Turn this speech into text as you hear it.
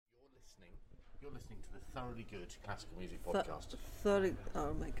listening to the Thoroughly Good Classical Music Podcast.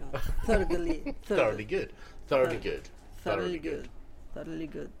 Oh my God. Thoroughly. Thoroughly good. Thoroughly good. Thoroughly good. Thoroughly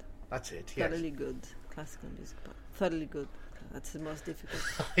good. That's it, yes. Thoroughly good classical music. Thoroughly good. That's the most difficult.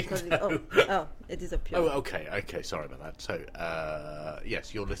 It is a pure. Oh, okay. Sorry about that. So,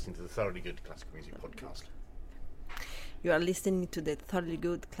 yes, you're listening to the Thoroughly Good Classical Music Podcast. You are listening to the Thoroughly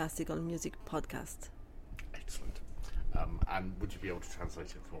Good Classical Music Podcast. Excellent. And would you be able to translate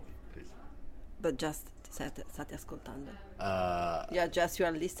it for me, please? But just state ascoltando. You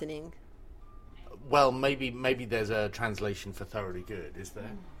are listening. Well, maybe there's a translation for thoroughly good, is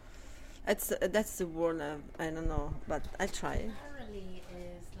there? That's the word I don't know, but I try. Thoroughly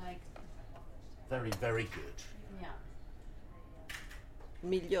is like very, very good. Yeah.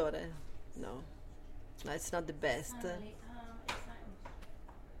 Migliore? No, it's not the best. Thoroughly,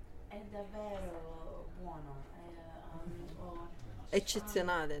 è davvero buono.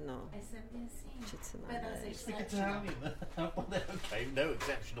 Eccezionale, no. Eccezionale. Exceptional. Okay, no,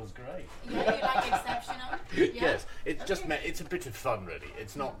 exceptional's great. Yeah, you like exceptional? Yeah. Yes, it's just it's a bit of fun, really.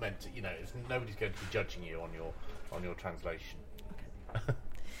 It's not meant to, nobody's going to be judging you on your translation. Okay.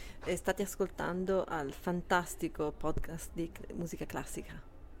 State ascoltando al fantastico podcast di musica classica.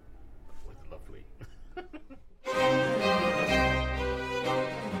 With lovely.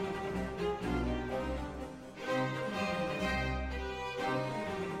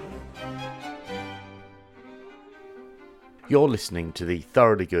 You're listening to the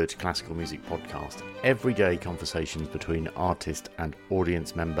Thoroughly Good Classical Music Podcast, everyday conversations between artist and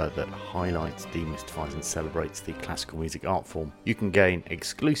audience member that highlights, demystifies and celebrates the classical music art form. You can gain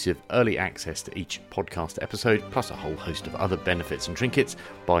exclusive early access to each podcast episode, plus a whole host of other benefits and trinkets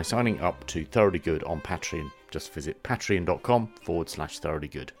by signing up to Thoroughly Good on Patreon. Just visit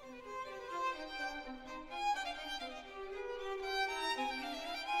patreon.com/thoroughlygood.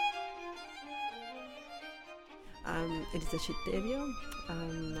 I'm Elisa Citterio,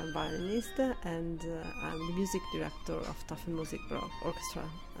 I'm a violinist and I'm the music director of Taffen Musikbro Orchestra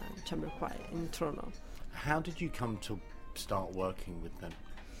Chamber Choir in Toronto. How did you come to start working with them?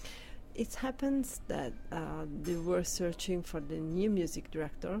 It happens that they were searching for the new music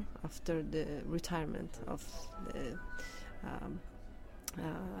director after the retirement of the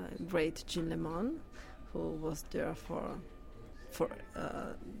great Gilles Lemoine, who was there for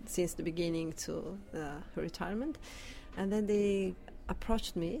since the beginning to her retirement, and then they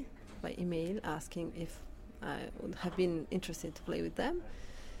approached me by email asking if I would have been interested to play with them.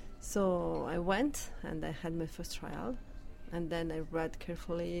 So I went and I had my first trial, and then I read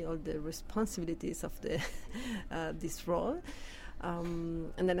carefully all the responsibilities of the this role,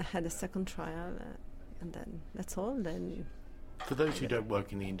 and then I had a second trial, and then that's all. Then, for those who don't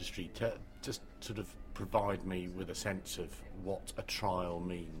work in the industry, just sort of provide me with a sense of what a trial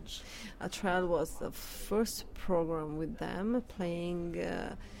means. A trial was the first program with them, playing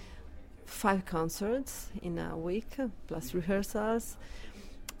 5 concerts in a week, plus rehearsals.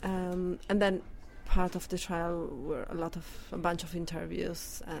 And then part of the trial were a bunch of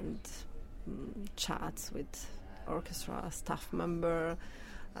interviews and chats with orchestra, staff member,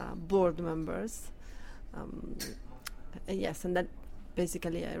 board members. Yes, and then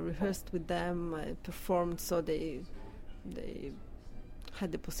basically I rehearsed with them, I performed, so they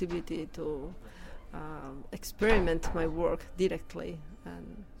had the possibility to experiment my work directly,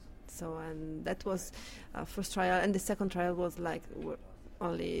 and that was first trial. And the second trial was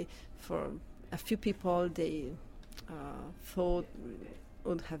only for a few people they thought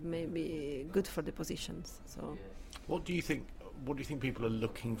would have maybe good for the positions. So what do you think people are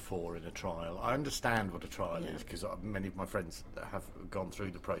looking for in a trial? I understand what a trial is, because many of my friends that have gone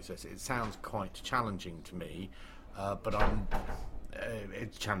through the process. It sounds quite challenging to me, but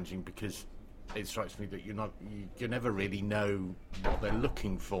it's challenging because it strikes me that you never really know what they're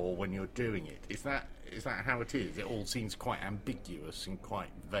looking for when you're doing it. Is that how it is? It all seems quite ambiguous and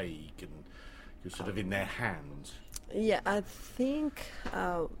quite vague, and you're sort of in their hands. Yeah, I think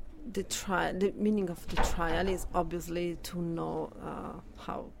the meaning of the trial is obviously to know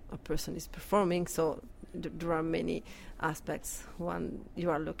how a person is performing. So there are many aspects. One,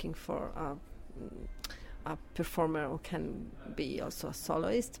 you are looking for a performer who can be also a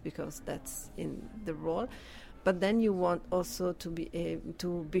soloist, because that's in the role. But then you want also to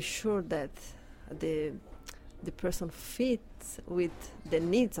be sure that the person fits with the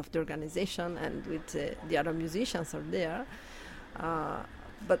needs of the organization and with the other musicians are there.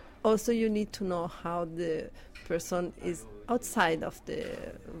 But also you need to know how the person is outside of the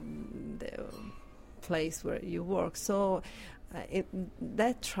place where you work. So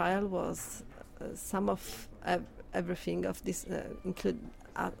that trial was some of everything of this, include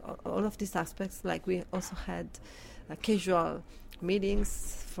all of these aspects. Like we also had casual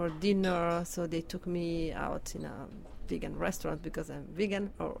meetings for dinner, so they took me out in a vegan restaurant because I'm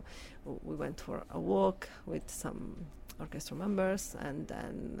vegan, or we went for a walk with some orchestra members, and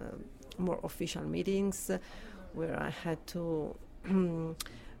then more official meetings where I had to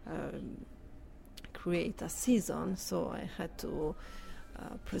create a season, so I had to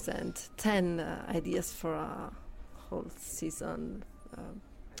present 10 ideas for a whole season,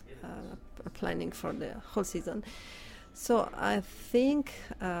 planning for the whole season. So I think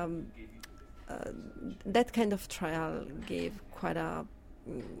that kind of trial gave quite a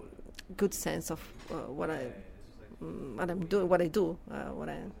good sense of what I'm doing, what I do, what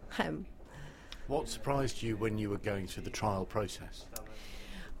I am. What surprised you when you were going through the trial process?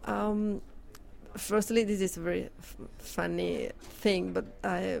 Firstly, this is a very funny thing, but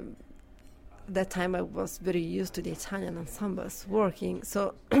that time I was very used to the Italian ensembles working,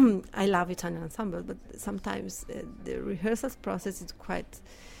 so I love Italian ensembles, but sometimes the rehearsals process is quite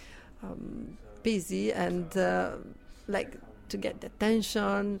busy, and like to get the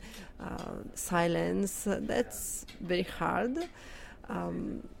attention, silence, that's very hard.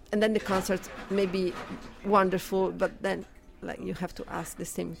 And then the concert may be wonderful, but then like you have to ask the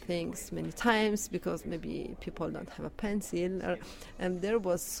same things many times because maybe people don't have a pencil, and there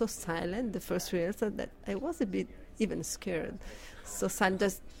was so silent the first rehearsal that I was a bit even scared. So silent,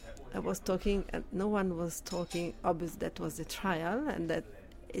 just I was talking and no one was talking. Obviously that was a trial, and that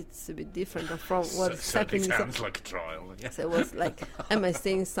it's a bit different from what's happening. Sounds like a trial. Yeah. So it was like, am I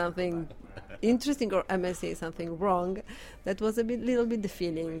saying something interesting or am I saying something wrong? That was little bit the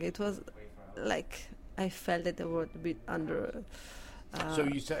feeling. It was like I felt that I was a bit under. So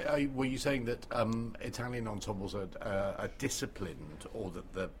were you saying that Italian ensembles are disciplined, or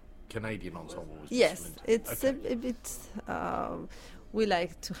that the Canadian ensemble was disciplined? Yes, it's a bit. We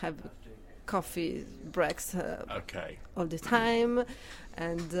like to have coffee breaks all the time,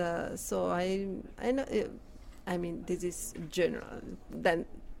 and so I know. I mean, this is general. Then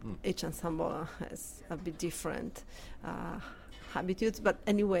each ensemble has a bit different habitudes, but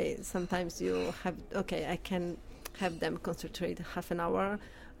anyway, sometimes you have, I can have them concentrate half an hour,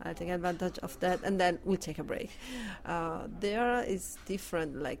 I take advantage of that, and then we'll take a break. There is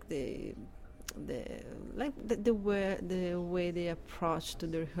different, like the way they approach to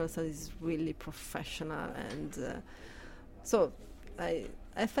the rehearsal is really professional, and so I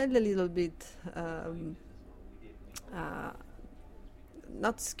felt a little bit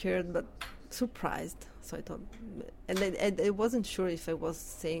not scared but surprised. So I thought, and I wasn't sure if I was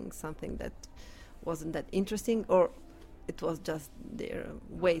saying something that wasn't that interesting or it was just their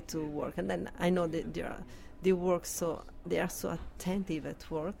way to work. And then I know that they work so they are so attentive at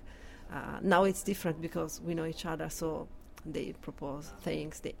work. Now it's different because we know each other, so they propose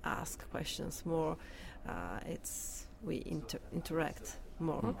things, they ask questions more. We interact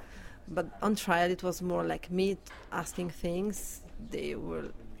more. But on trial it was more like me asking things. They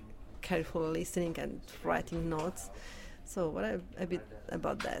were careful listening and writing notes. So what a bit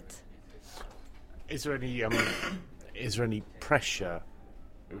about that. Is there any pressure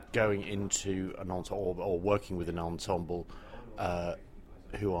going into an ensemble or working with an ensemble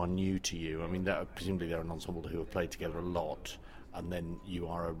who are new to you? I mean, presumably they're an ensemble who have played together a lot, and then you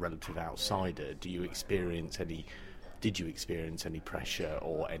are a relative outsider. Did you experience any pressure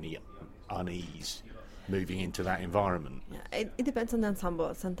or any unease moving into that environment? Yeah, it depends on the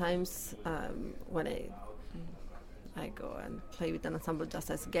ensemble. Sometimes when I go and play with an ensemble just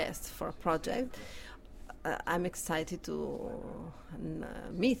as guest for a project, I'm excited to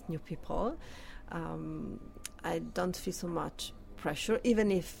meet new people. I don't feel so much pressure,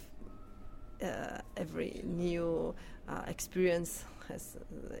 even if every new experience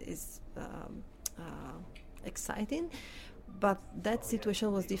is exciting. But that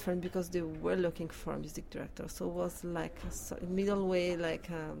situation was different because they were looking for a music director, so it was like a middle way, like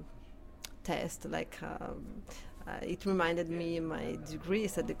a test, like it reminded me my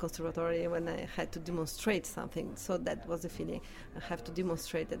degrees at the conservatory when I had to demonstrate something. So that was the feeling. I have to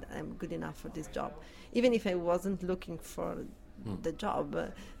demonstrate that I'm good enough for this job, even if I wasn't looking for the job.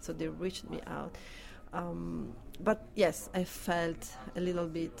 So they reached me out. But yes, I felt a little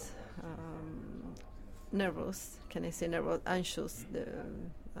bit nervous. Can I say nervous? Anxious. The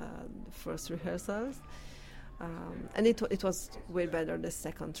first rehearsals, and it was way better the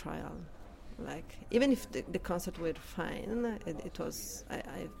second trial. Like even if the concert were fine, it was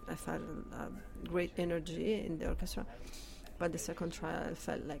I felt great energy in the orchestra, but the second trial I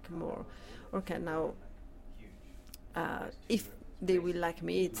felt like more okay now. If they will like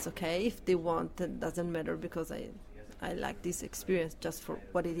me, it's okay. If they want, it doesn't matter because I like this experience just for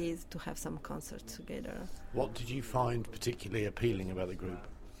what it is to have some concerts together. What did you find particularly appealing about the group?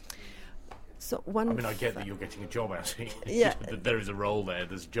 So I get that you're getting a job out of it. Yeah. There is a role there,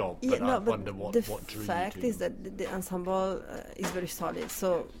 there's a job, Yeah, but I wonder what drew you to the fact is that the ensemble is very solid.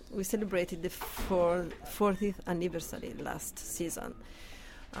 So we celebrated the 40th anniversary last season.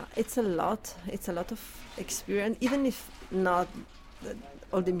 It's a lot of experience, even if not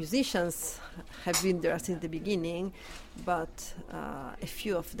all the musicians have been there since the beginning, but a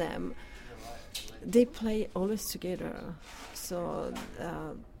few of them, they play always together. So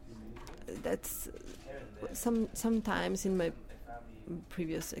that's sometimes in my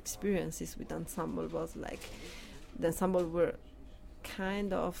previous experiences with ensemble was like the ensemble were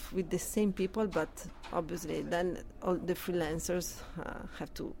kind of with the same people, but obviously then all the freelancers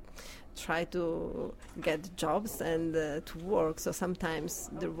have to try to get jobs and to work. So sometimes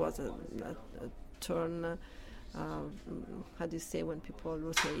there was a turn. How do you say when people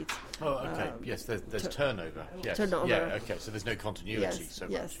rotate? Oh, okay. Yes, there's turnover. Yes. Turnover. Yeah. Okay. So there's no continuity Yes, so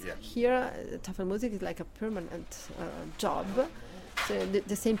yes. much. Yes. Here, Tafelmusik is like a permanent job. So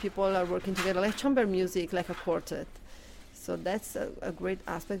the same people are working together, like chamber music, like a quartet. So that's a great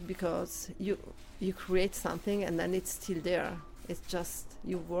aspect because you create something and then it's still there. It's just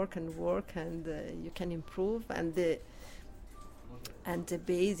you work and you can improve, and the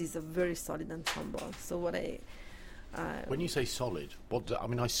base is a very solid ensemble. So what when you say solid,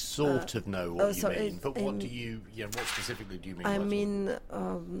 I sort of know what you mean, but what do you? Yeah, what specifically do you mean? I mean,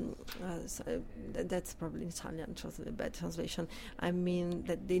 that's probably in Italian, a bad translation. I mean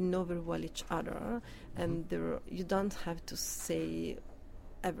that they know very well each other, and you don't have to say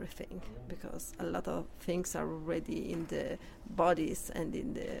everything because a lot of things are already in the bodies and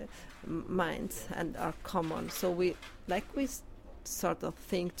in the minds and are common. So we sort of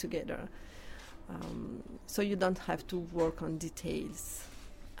think together. So you don't have to work on details,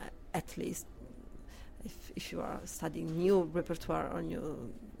 at least if you are studying new repertoire or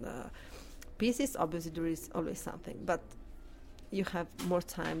new pieces. Obviously there is always something, but you have more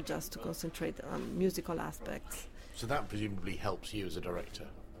time just to concentrate on musical aspects. So that presumably helps you as a director.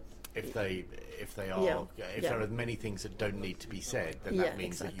 If there are many things that don't need to be said, then that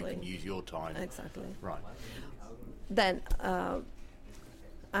means that you can use your time. Exactly. Right. Then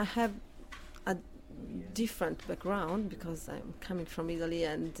I have a different background because I'm coming from Italy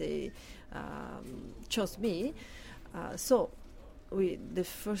and they chose me. So the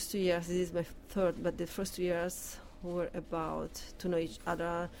first 2 years, this is my third, but the first 2 years were about to know each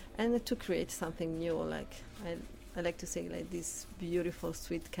other and to create something new. Like I like to say, like this beautiful,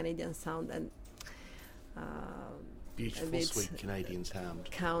 sweet Canadian sound and beautiful, sweet Canadian sound.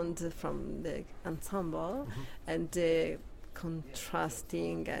 Count from the ensemble and the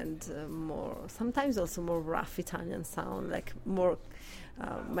contrasting and sometimes also more rough Italian sound, like more.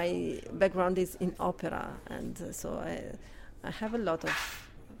 My background is in opera, and so I have a lot of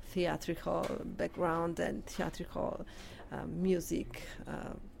theatrical background and theatrical music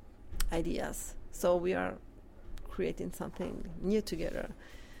ideas. So we are creating something new together.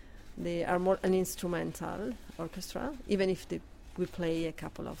 They are more an instrumental orchestra, even if we play a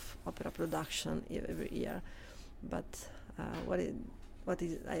couple of opera production every year. But what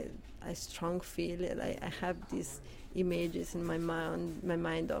is I strong feel I have these images in my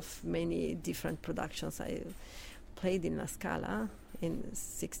mind of many different productions I played in La Scala in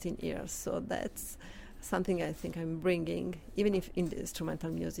 16 years. So that's something I think I'm bringing, even if in the instrumental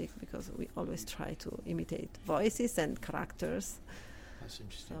music, because we always try to imitate voices and characters. That's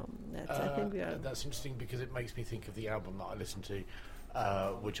interesting. So I think we are. That's interesting because it makes me think of the album that I listened to,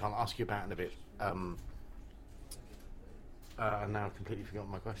 which I'll ask you about in a bit. And now I've completely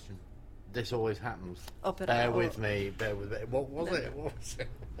forgotten my question. This always happens. Opera. Bear with me. What was it?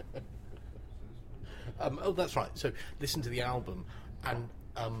 Oh, that's right. So listen to the album, and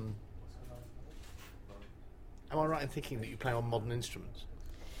am I right in thinking that you play on modern instruments?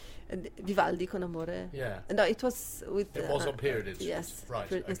 Vivaldi con Amore. Yeah. No, it was with. It was on period instruments. Yes, right.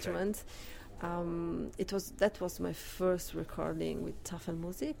 period instruments. That was my first recording with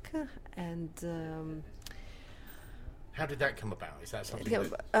Tafelmusik, and. How did that come about? Is that something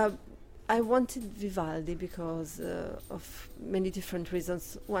that... I wanted Vivaldi because of many different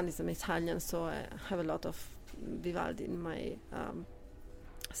reasons. One is I'm Italian, so I have a lot of Vivaldi in my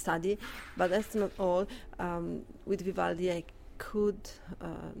study. But that's not all. With Vivaldi, I could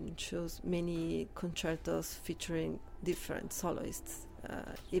choose many concertos featuring different soloists,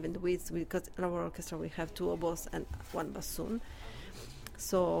 even because in our orchestra we have 2 oboes and 1 bassoon.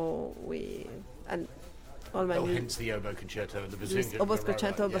 So all my hence the oboe concerto and the bassoon oboe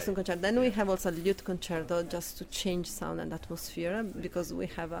concerto, right. bassoon concerto. Then we have also a lute concerto, just to change sound and atmosphere, because we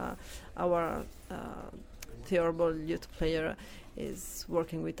have our theorbo lute player is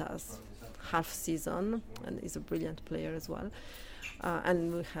working with us half season and is a brilliant player as well.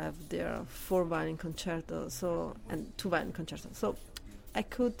 And we have their 4 violin concertos, and 2 violin concertos. So I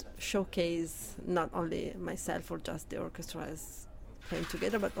could showcase not only myself or just the orchestra as playing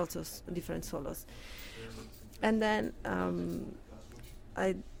together, but also different solos. And then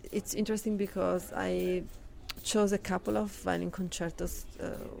it's interesting because I chose a couple of violin concertos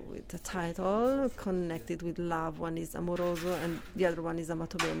with the title connected with love. One is Amoroso and the other one is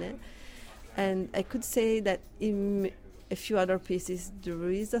Amato Bene. And I could say that in a few other pieces there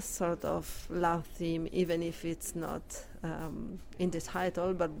is a sort of love theme, even if it's not in the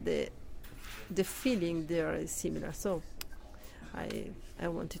title, but the feeling there is similar. So I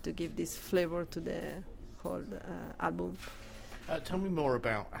wanted to give this flavor to the whole album. Tell me more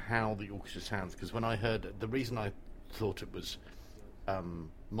about how the orchestra sounds, because when I heard it, the reason I thought it was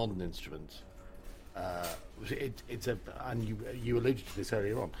modern instruments, and you alluded to this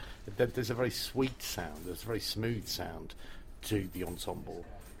earlier on, there's a very sweet sound, there's a very smooth sound to the ensemble.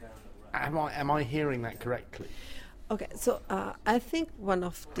 Am I hearing that correctly? Okay, so I think one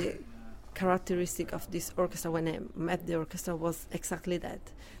of the characteristic of this orchestra when I met the orchestra was exactly that,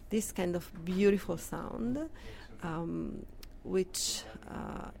 this kind of beautiful sound, which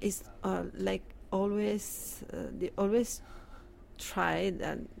is like always they always trying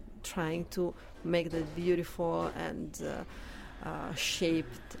to make that beautiful and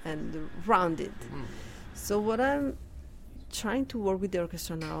shaped and rounded. So what I'm trying to work with the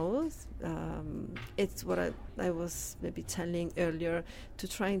orchestra now, it's what I was maybe telling earlier, to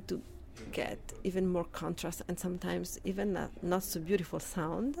trying to get even more contrast and sometimes even not so beautiful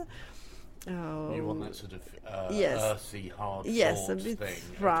sound. You want that sort of yes, earthy, hard yes, a thing. bit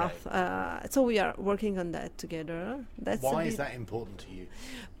rough. Okay. So we are working on that together. Why is that important to you?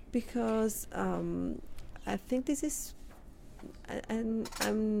 Because I think this is, I'm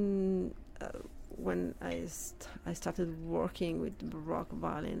when I started working with Baroque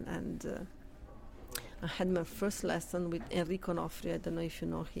violin, and I had my first lesson with Enrico Nofri. I don't know if you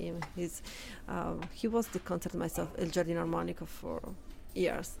know him. He was the concertmaster of El Giardino Armonico for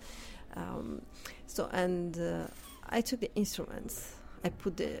years. I took the instruments. I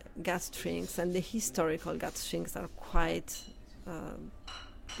put the gut strings, and the historical gut strings are quite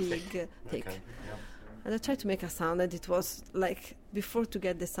big, thick. Okay, yeah. And I tried to make a sound, and it was like, before to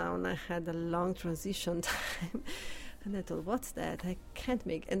get the sound, I had a long transition time. And I thought, what's that? I can't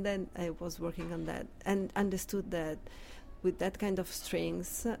make. And then I was working on that and understood that with that kind of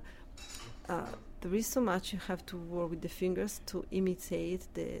strings, there is so much you have to work with the fingers to imitate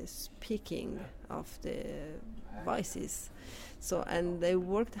the speaking of the voices. So, and I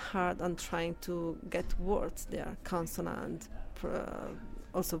worked hard on trying to get words there, consonant,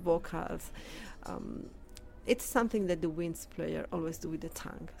 also vocals. It's something that the winds player always do with the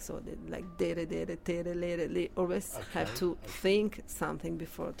tongue. So they like dere, dere, tere, lere. They always have to think something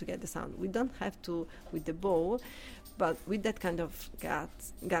before to get the sound. We don't have to with the bow, but with that kind of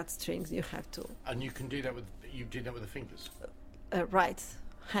gut strings, you have to. And you can do that with the fingers. Right,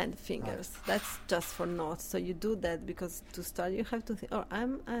 hand fingers. Right. That's just for notes. So you do that because to start you have to think. Oh,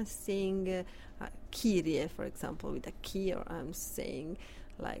 I'm saying Kyrie, for example, with a key, or I'm saying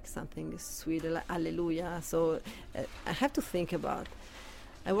like something sweet, like Alleluia. So I have to think about.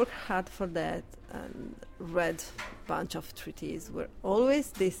 I work hard for that and read a bunch of treatises where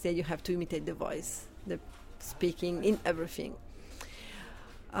always they say you have to imitate the voice, the speaking in everything.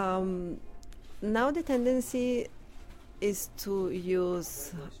 Now the tendency is to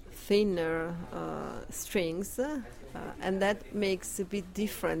use thinner strings, and that makes a bit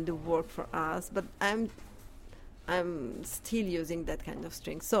different the work for us. But I'm still using that kind of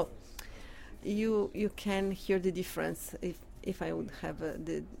string. So you can hear the difference. If I would have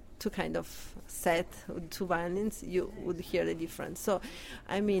the two kind of set with two violins, you would hear the difference. So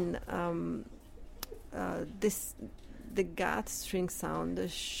I mean, the gut string sound but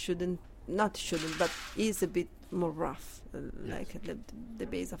is a bit more rough, like the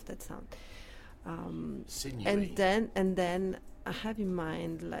base of that sound. Sinewy. And then I have in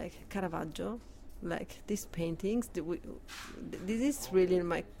mind like Caravaggio, like these paintings. This is really in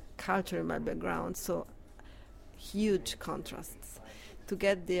my culture, in my background. So huge contrasts. To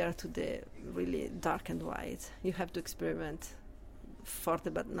get there to the really dark and white, you have to experiment forte,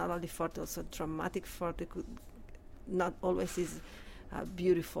 but not only forte, also dramatic forte could not always is a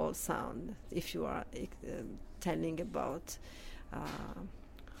beautiful sound if you are telling about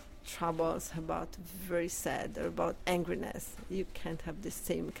troubles, about very sad, or about angriness. You can't have the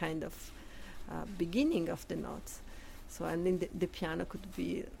same kind of beginning of the notes. So, and then the piano could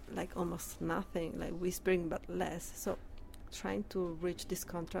be like almost nothing, like whispering but less. So trying to reach this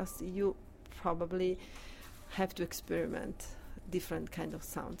contrast, you probably have to experiment different kind of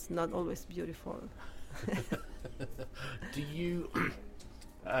sounds, not always beautiful. Do you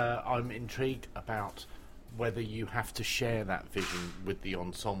I'm intrigued about whether you have to share that vision with the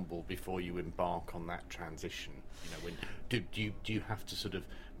ensemble before you embark on that transition. You know, when do you have to sort of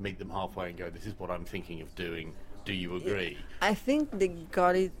meet them halfway and go, this is what I'm thinking of doing, do you agree? I think they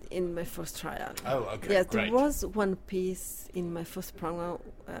got it in my first trial. Oh, okay, yes, great. There was one piece in my first program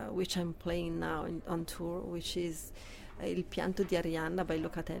which I'm playing now on tour, which is Il pianto di Arianna by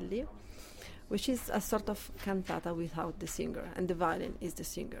Locatelli, which is a sort of cantata without the singer, and the violin is the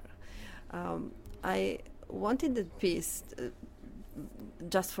singer. I wanted the piece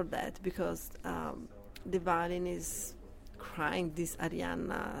just for that, because the violin is crying this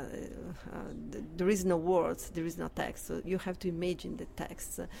Arianna. There is no words, there is no text, so you have to imagine the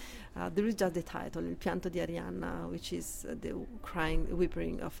text. There is just the title, Il pianto di Arianna, which is the crying,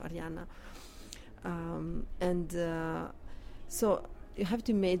 whimpering of Arianna. So you have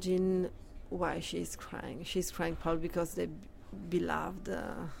to imagine why she's crying. She's crying probably because the beloved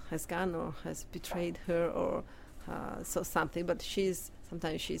has gone or has betrayed her, or so something. But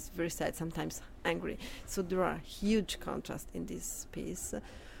sometimes she's very sad, sometimes angry. So there are huge contrasts in this piece,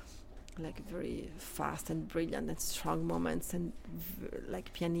 like very fast and brilliant and strong moments, and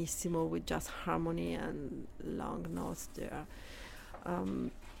like pianissimo with just harmony and long notes there.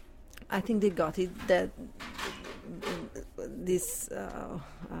 I think they got it, that these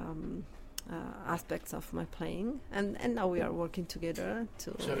aspects of my playing, and now we are working together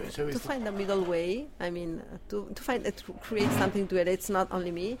to find a middle way. I mean, to create something together. It's not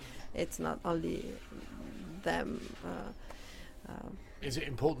only me, it's not only them. Is it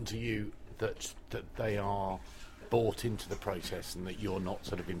important to you that they are bought into the process and that you're not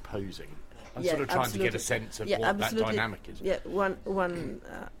sort of imposing? I'm sort of trying to get a sense of what that dynamic is. Yeah, one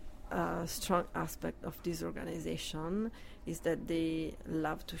strong aspect of this organization is that they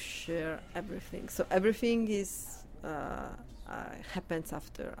love to share everything. So everything is happens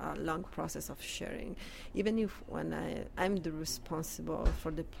after a long process of sharing. Even if when I'm the responsible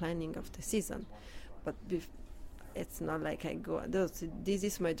for the planning of the season, but it's not like I go, this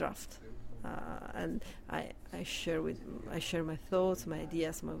is my draft. And I share my thoughts, my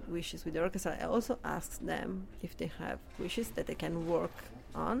ideas, my wishes with the orchestra. I also ask them if they have wishes that they can work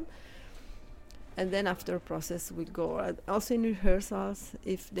on, and then after a process we go. Also in rehearsals,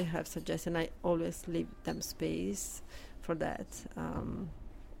 if they have suggestions, I always leave them space for that.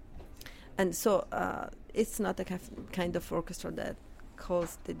 And so it's not a kind of orchestra that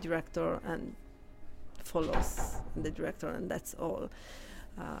calls the director and follows the director, and that's all.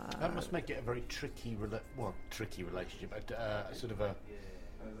 That must make it a very tricky relationship.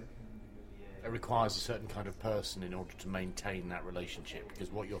 It requires a certain kind of person in order to maintain that relationship. Because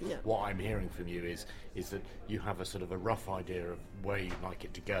what I'm hearing from you is that you have a sort of a rough idea of where you'd like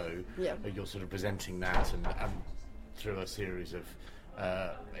it to go. Yeah. You're sort of presenting that, and through a series of,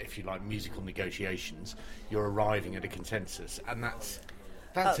 if you like, musical negotiations, you're arriving at a consensus, and that's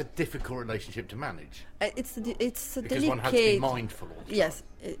a difficult relationship to manage. It's a because delicate. One has to be mindful. Yes,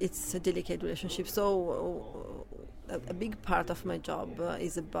 it's a delicate relationship. So a big part of my job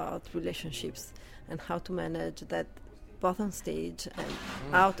is about relationships and how to manage that both on stage and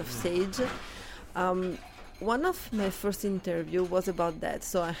out of stage. One of my first interview was about that.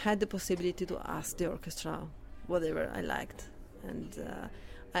 So I had the possibility to ask the orchestra whatever I liked, and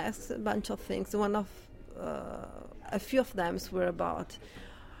I asked a bunch of things. A few of them were about,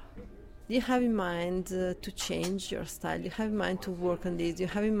 do you have in mind to change your style? Do you have in mind to work on this? Do you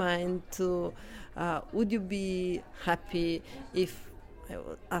have in mind to, would you be happy if I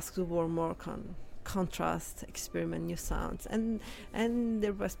would ask to work more on contrast, experiment new sounds? And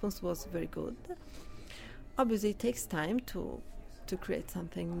the response was very good. Obviously it takes time to create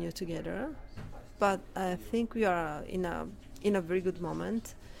something new together, but I think we are in a very good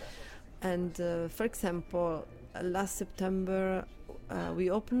moment. And for example, last September we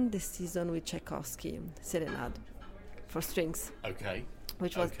opened the season with Tchaikovsky Serenade for strings. Okay.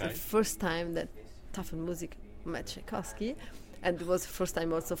 Which was the first time that Tafelmusik met Tchaikovsky, and it was the first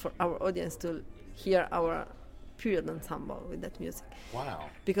time also for our audience to hear our period ensemble with that music. Wow.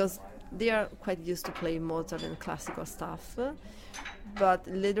 Because they are quite used to play Mozart and classical stuff, but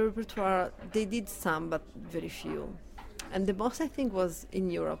later repertoire they did some, but very few. And the most, I think, was in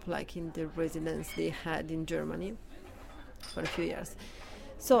Europe, like in the residence they had in Germany for a few years.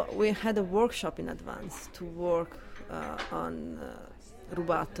 So we had a workshop in advance to work on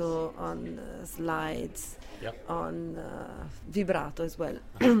rubato, on slides, on vibrato as well,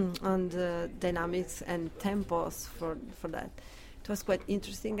 on the dynamics and tempos for that. It was quite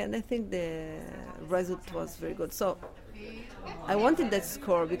interesting, and I think the result was very good. So I wanted that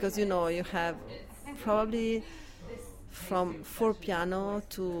score because, you know, you have probably from 4 piano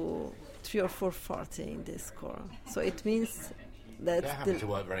to 3 or 4 forte in this score. So it means that... They're having to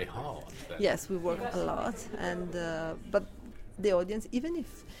work very hard. Then. Yes, we work a lot, and but the audience, even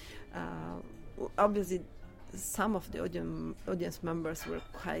if obviously some of the audience members were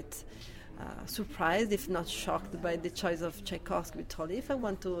quite surprised, if not shocked, by the choice of Tchaikovsky. We told, if I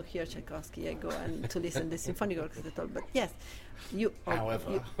want to hear Tchaikovsky, I go and to listen to the symphonic orchestra. But yes, you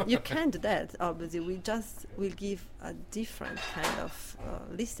can do that. Obviously, we will give a different kind of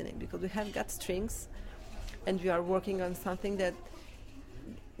listening, because we have got strings, and we are working on something that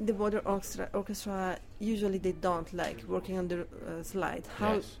the modern orchestra usually they don't like, working on the slide,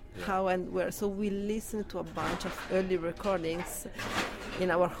 how and where. So we listen to a bunch of early recordings in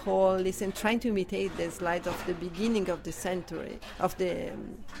our hall, trying to imitate the slides of the beginning of the century, of the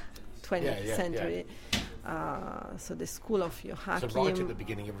 20th century. So the school of Joachim. So right at the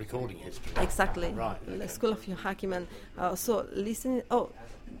beginning of recording history. Exactly. Right. Okay. The school of Joachim, and so listening. Oh,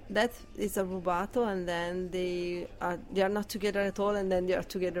 that is a rubato, and then they are not together at all, and then they are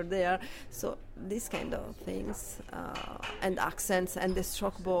together there. So these kind of things, and accents, and the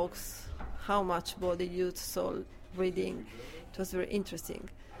stroke box, how much body use, soul reading. It was very interesting.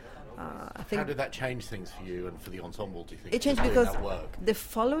 I think how did that change things for you and for the ensemble, do you think? It changed because the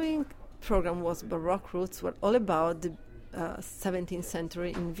following program was Baroque Roots, were all about the 17th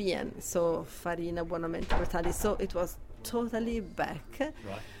century in Vienna. So Farina, Buonamento, Bertali. So it was totally back.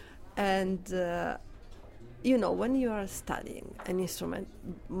 Right. And you know, when you are studying an instrument,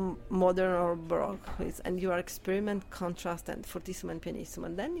 modern or Baroque, and you are experiment, contrast, and fortissimo and pianissimo,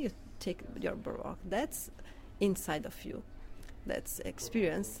 and then you take your Baroque, that's inside of you. That's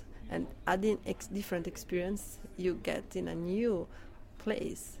experience, and adding different experience you get in a new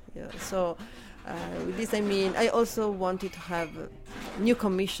place. Yeah. So with this, I mean, I also wanted to have new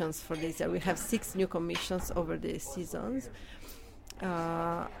commissions for this year. We have 6 new commissions over the seasons,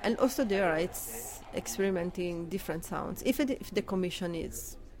 and also there it's experimenting different sounds. If the commission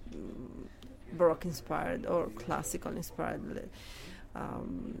is Baroque inspired or classical inspired,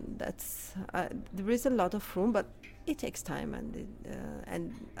 that's there is a lot of room, but it takes time,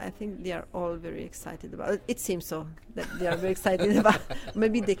 and I think they are all very excited about it. It seems so that they are very excited about.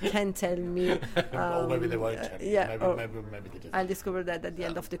 Maybe they can tell me, or maybe they won't tell me. Yeah, maybe they just. I'll discover that at the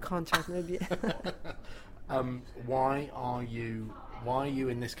end of the contract, maybe. Why are you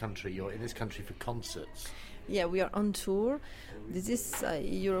in this country? You're in this country for concerts. Yeah, we are on tour. This is a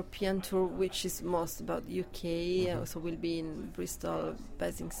European tour, which is most about UK. Mm-hmm. So we'll be in Bristol,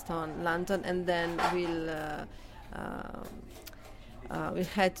 Basingstoke, London, and then we'll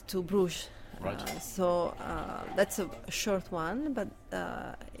head to Bruges. Right. So that's a short one, but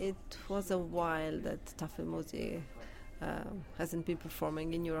it was a while that Tafelmusik hasn't been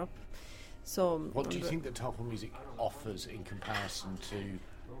performing in Europe. So what do you think that Tafelmusik offers in comparison to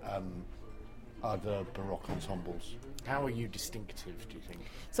other Baroque ensembles? How are you distinctive, do you think?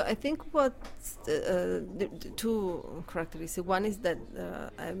 So I think what the two characteristics. One is that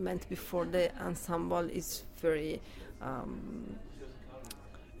I meant before, the ensemble is very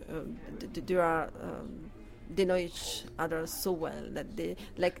they know each other so well that they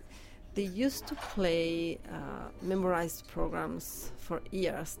used to play memorized programs for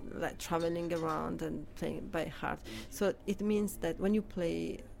years, like traveling around and playing by heart. So it means that when you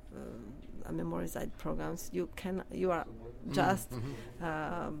play memorized programs, you are just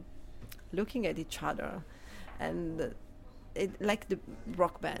looking at each other, and like the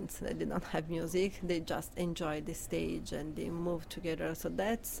rock bands, they don't have music, they just enjoy the stage and they move together. So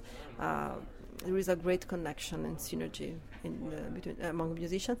that's there is a great connection and synergy between among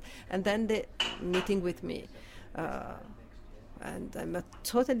musicians, and then the meeting with me. And I'm a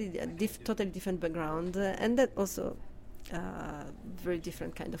totally different background, and that also very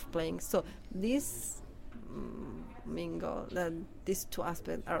different kind of playing. So this mingle, these two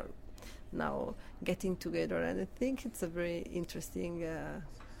aspects are now getting together, and I think it's a very interesting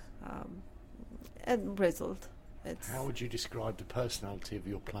result. How would you describe the personality of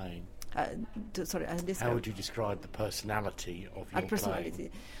your playing? How would you describe the personality of your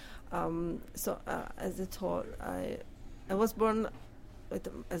personality? So as I told, I was born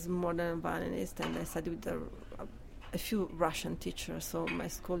as a modern violinist, and I studied with a few Russian teachers. So my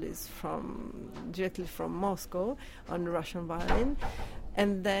school is directly from Moscow on Russian violin,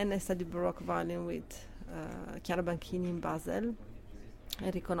 And then I studied Baroque violin with Chiara Banchini in Basel,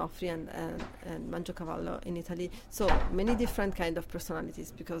 Enrico Nofri and Mangio Cavallo in Italy. So many different kind of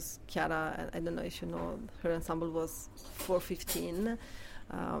personalities, because Chiara, I don't know if you know, her ensemble was 415.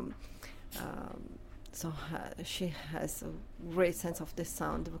 So she has a great sense of the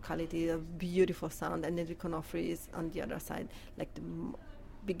sound, the vocality, a beautiful sound, and Enrico Nofri is on the other side, like the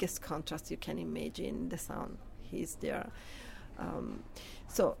biggest contrast you can imagine, the sound. He's there.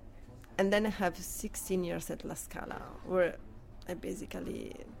 And then I have 16 years at La Scala, where I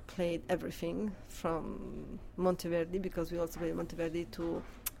basically played everything from Monteverdi, because we also play Monteverdi, to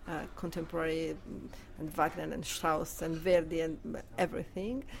contemporary and Wagner and Strauss and Verdi and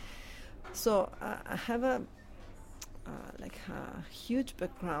everything. So I have a huge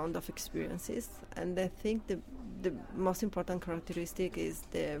background of experiences, and I think the most important characteristic is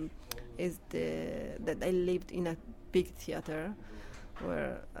that I lived in a big theater,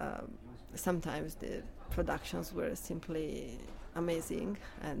 where sometimes the productions were simply amazing,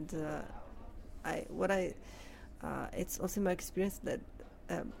 and it's also my experience that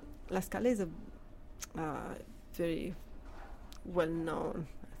La Scala is a very well-known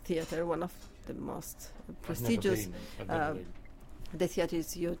theater, one of the most prestigious. I've never been. The theater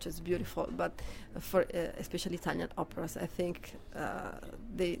is huge, it's beautiful, but for especially Italian operas, I think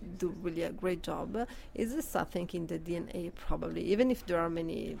they do really a great job. Is this something in the DNA, probably, even if there are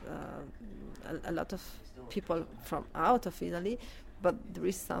many, a lot of people from out of Italy, but there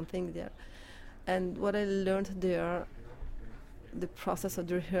is something there. And what I learned there, the process of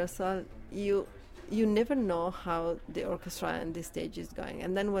the rehearsal, you never know how the orchestra and the stage is going.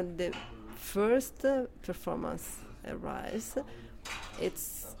 And then when the first performance arrives,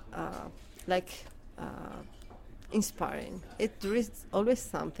 it's inspiring. There is always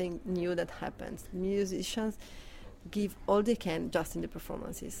something new that happens. Musicians give all they can just in the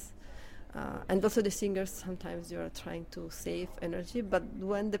performances. And also the singers, sometimes you are trying to save energy, but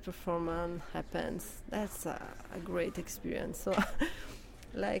when the performance happens, that's a great experience. So,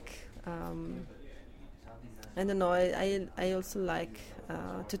 I don't know, I also like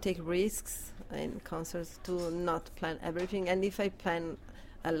to take risks in concerts, to not plan everything. And if I plan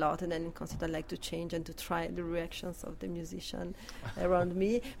a lot, and then in concert I like to change and to try the reactions of the musician around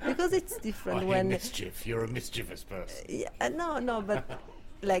me, because it's different when... mischief. You're a mischievous person. Yeah, no, but...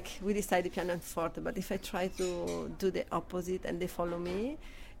 Like, we decide the piano and forte, but if I try to do the opposite and they follow me,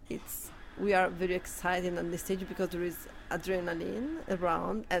 we are very excited on the stage, because there is adrenaline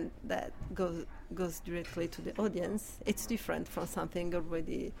around, and that goes directly to the audience. It's different from something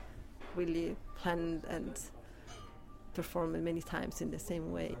already really planned and performed many times in the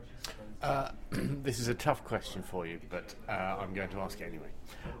same way. This is a tough question for you, but I'm going to ask it anyway.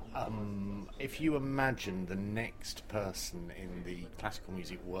 If you imagine the next person in the classical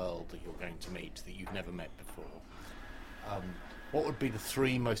music world that you're going to meet that you've never met before, what would be the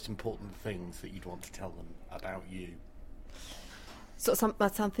three most important things that you'd want to tell them about you? So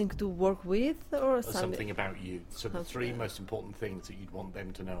something to work with, or something about you. So the three most important things that you'd want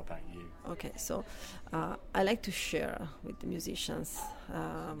them to know about you. Okay, so I like to share with the musicians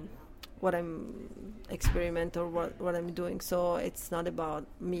what I'm experimenting or what I'm doing. So it's not about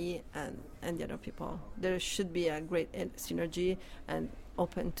me and the other people. There should be a great synergy, and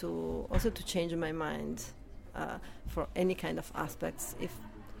open to also to change my mind for any kind of aspects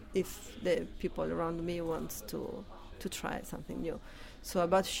if the people around me wants to try something new. So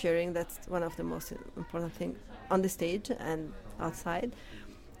about sharing, that's one of the most important things on the stage and outside.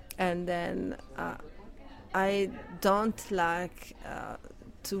 And then I don't like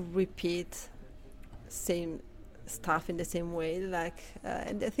to repeat same stuff in the same way.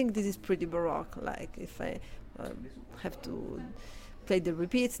 And I think this is pretty Baroque. Like, if I have to play the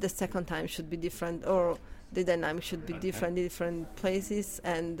repeats, the second time should be different, or the dynamic should be different in different places,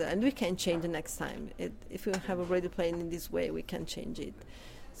 and we can change the next time. If we have already played in this way, we can change it.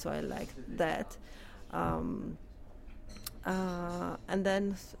 So I like that. And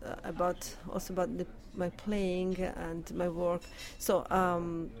then about my playing and my work. So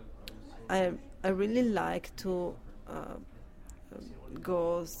I really like to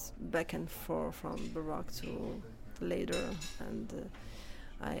go back and forth from Baroque to later, and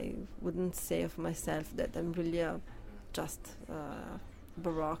I wouldn't say of myself that I'm really just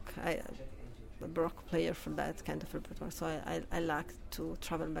Baroque. A Baroque player for that kind of repertoire. So I like to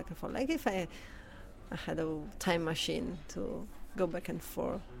travel back and forth. Like if I had a time machine to go back and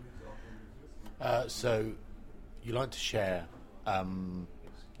forth. So you like to share.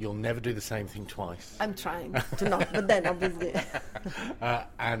 You'll never do the same thing twice. I'm trying to not, but then obviously.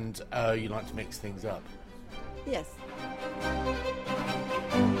 And you like to mix things up. Yes.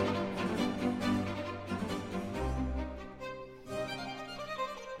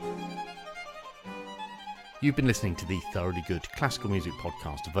 You've been listening to the Thoroughly Good Classical Music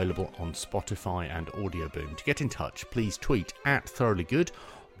Podcast, available on Spotify and Audio Boom. To get in touch, please tweet at Thoroughly Good.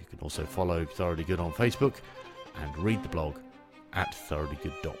 You can also follow Thoroughly Good on Facebook and read the blog at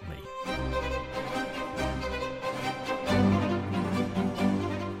thoroughlygood.me.